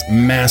just this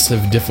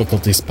massive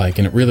difficulty spike,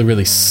 and it really,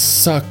 really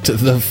sucked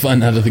the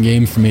fun out of the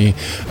game for me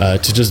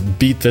to just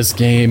beat this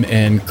game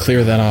and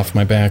clear that off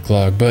my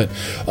backlog. But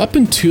up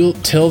until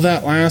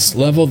that last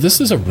level, this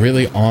is a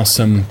really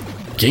awesome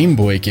Game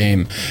Boy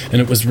game, and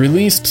it was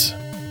released.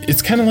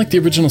 It's kind of like the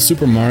original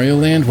Super Mario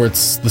Land, where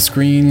it's the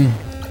screen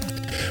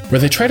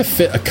where they try to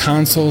fit a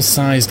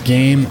console-sized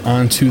game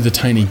onto the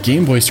tiny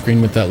Game Boy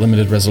screen with that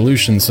limited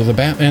resolution. So the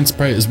Batman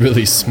sprite is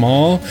really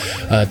small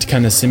to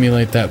kind of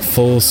simulate that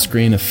full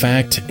screen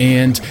effect,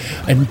 and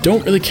I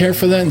don't really care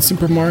for that in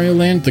Super Mario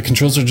Land. The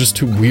controls are just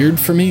too weird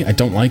for me. I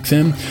don't like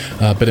them.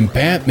 But in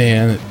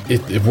Batman,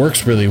 it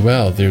works really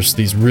well. There's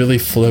these really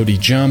floaty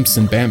jumps,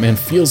 and Batman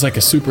feels like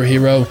a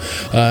superhero.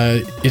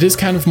 It is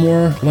kind of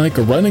more like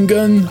a run and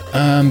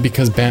gun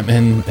because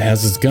Batman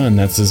has his gun.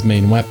 That's his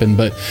main weapon.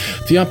 But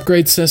the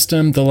upgrade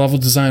system, the level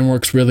design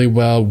works really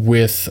well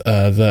with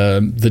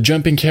the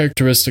jumping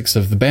characteristics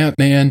of the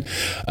Batman.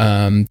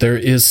 There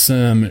is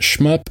some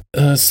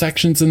shmup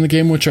sections in the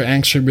game which are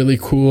actually really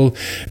cool.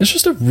 It's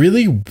just a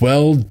really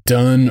well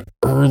done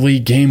early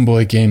Game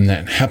Boy game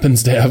that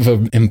happens to have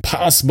an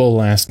impossible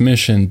last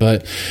mission,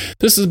 but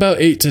this is about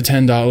 $8 to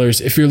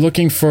 $10. If you're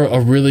looking for a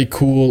really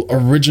cool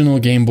original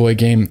Game Boy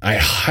game, I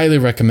highly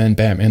recommend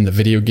Batman the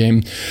video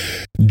game.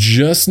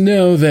 Just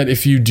know that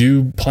if you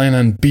do plan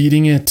on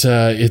beating it,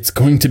 it's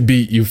going to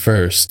beat you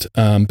first,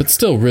 but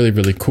still really,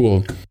 really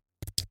cool.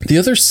 The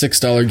other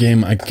 $6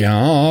 game I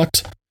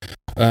got,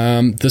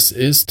 this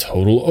is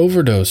Total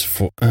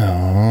Overdose.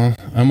 I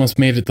almost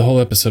made it the whole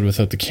episode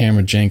without the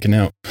camera janking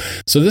out.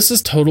 So this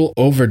is Total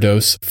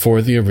Overdose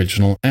for the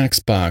original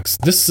Xbox.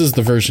 This is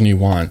the version you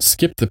want.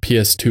 Skip the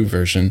PS2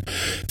 version.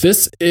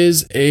 This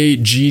is a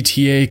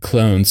GTA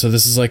clone. So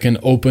this is like an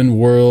open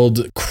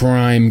world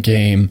crime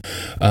game.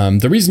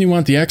 The reason you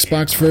want the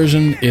Xbox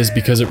version is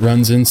because it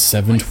runs in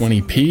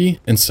 720p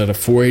instead of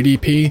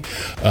 480p.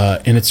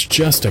 And it's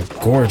just a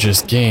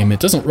gorgeous game. It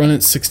doesn't run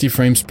at 60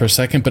 frames per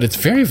second, but it's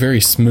very,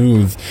 very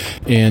smooth,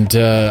 and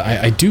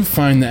I do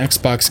find the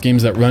Xbox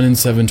games that run in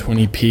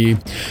 720p,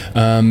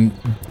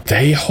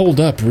 they hold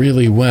up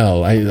really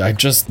well.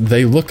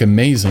 They look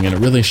amazing, and it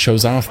really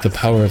shows off the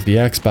power of the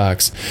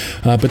Xbox.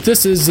 But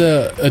this is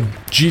a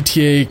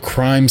GTA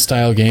crime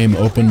style game,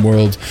 open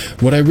world.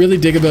 What I really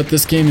dig about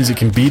this game is you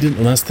can beat it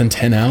in less than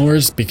 10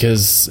 hours,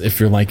 because if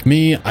you're like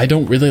me, I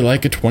don't really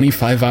like a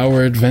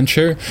 25-hour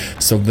adventure,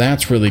 so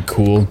that's really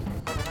cool.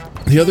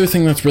 The other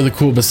thing that's really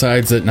cool,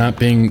 besides it not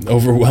being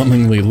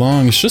overwhelmingly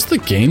long, is just the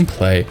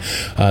gameplay.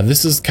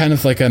 This is kind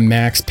of like a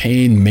Max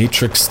Payne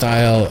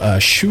Matrix-style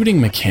shooting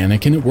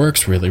mechanic, and it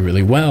works really,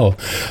 really well.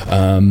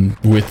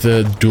 With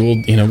the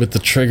dual, with the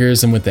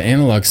triggers and with the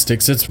analog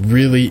sticks, it's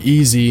really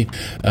easy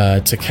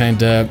to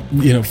kind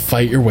of,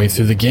 fight your way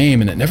through the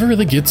game, and it never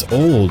really gets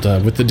old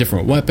with the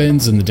different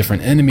weapons and the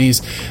different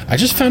enemies. I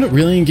just found it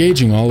really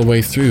engaging all the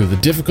way through. The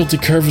difficulty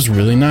curve is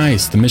really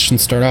nice. The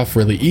missions start off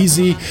really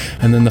easy,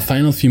 and then the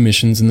final few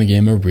missions in the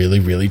game are really,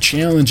 really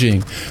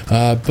challenging.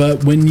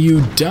 But when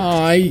you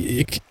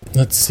die,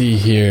 let's see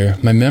here,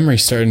 my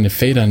memory's starting to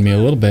fade on me a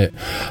little bit.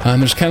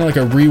 There's kind of like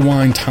a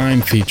rewind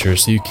time feature,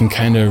 so you can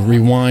kind of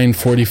rewind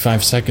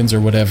 45 seconds or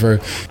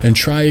whatever and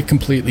try a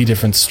completely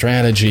different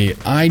strategy.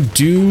 I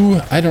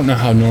don't know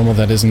how normal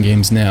that is in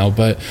games now,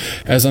 but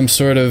as I'm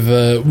sort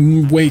of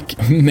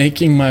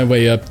making my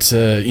way up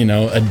to,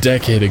 a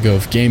decade ago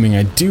of gaming,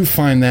 I do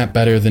find that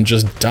better than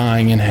just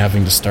dying and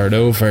having to start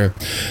over.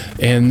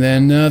 And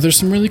then there's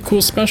some really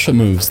cool special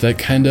moves that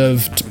kind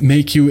of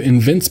make you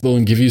invincible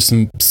and give you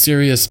some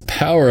serious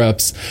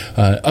power-ups,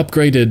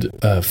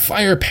 upgraded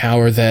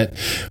firepower that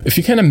if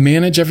you kind of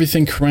manage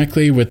everything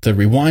correctly with the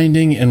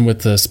rewinding and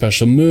with the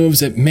special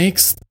moves,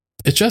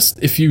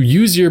 if you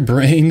use your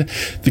brain,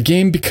 the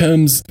game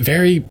becomes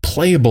very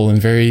playable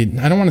and very,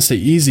 I don't want to say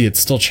easy, it's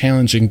still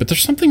challenging, but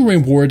there's something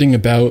rewarding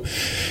about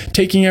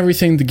taking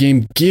everything the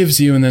game gives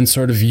you and then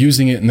sort of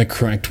using it in the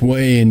correct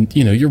way, and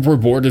you're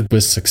rewarded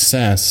with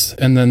success.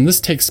 And then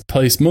this takes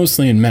place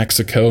mostly in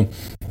Mexico.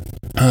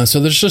 So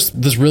there's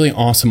just this really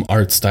awesome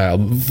art style,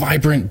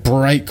 vibrant,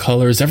 bright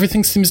colors.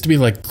 Everything seems to be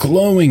like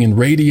glowing and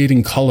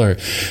radiating color.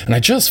 And I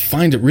just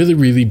find it really,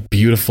 really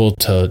beautiful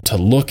to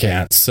look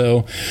at.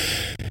 So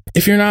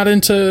if you're not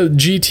into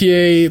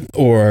GTA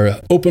or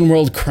open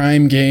world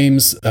crime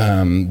games,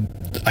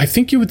 I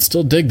think you would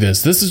still dig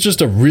this. This is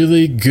just a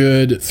really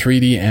good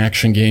 3D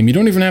action game. You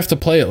don't even have to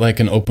play it like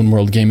an open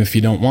world game if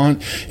you don't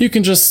want. You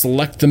can just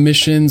select the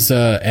missions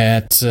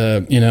and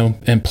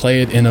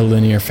play it in a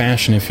linear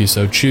fashion if you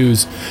so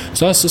choose.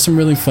 There's also some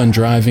really fun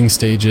driving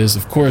stages.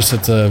 Of course,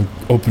 it's a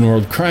open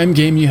world crime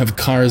game. You have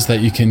cars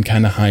that you can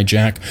kind of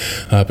hijack,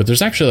 but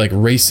there's actually like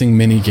racing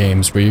mini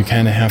games where you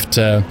kind of have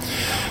to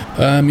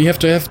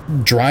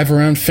drive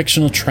around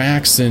fictional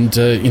tracks and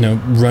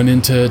run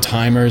into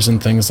timers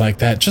and things like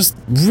that. Just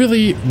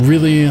really,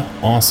 really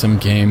awesome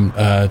game.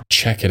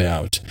 Check it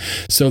out.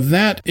 So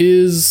that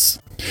is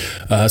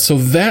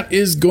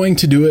going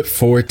to do it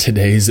for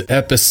today's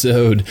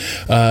episode.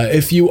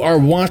 If you are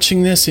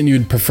watching this and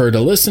you'd prefer to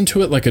listen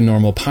to it like a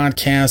normal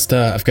podcast,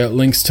 I've got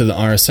links to the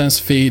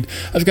RSS feed.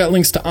 I've got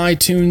links to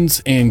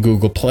iTunes and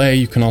Google Play.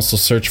 You can also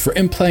search for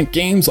Implant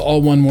Games,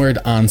 all one word,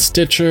 on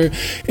Stitcher,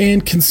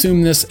 and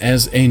consume this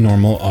as a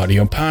normal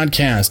audio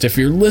podcast. If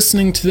you're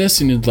listening to this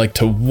and you'd like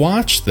to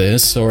watch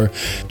this or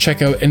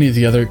check out any of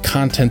the other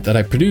content that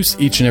I produce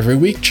each and every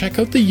week, check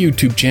out the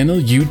YouTube channel,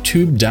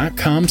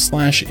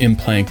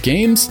 youtube.com/IMPLANTgames.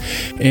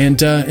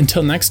 And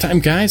until next time,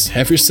 guys,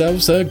 have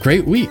yourselves a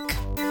great week.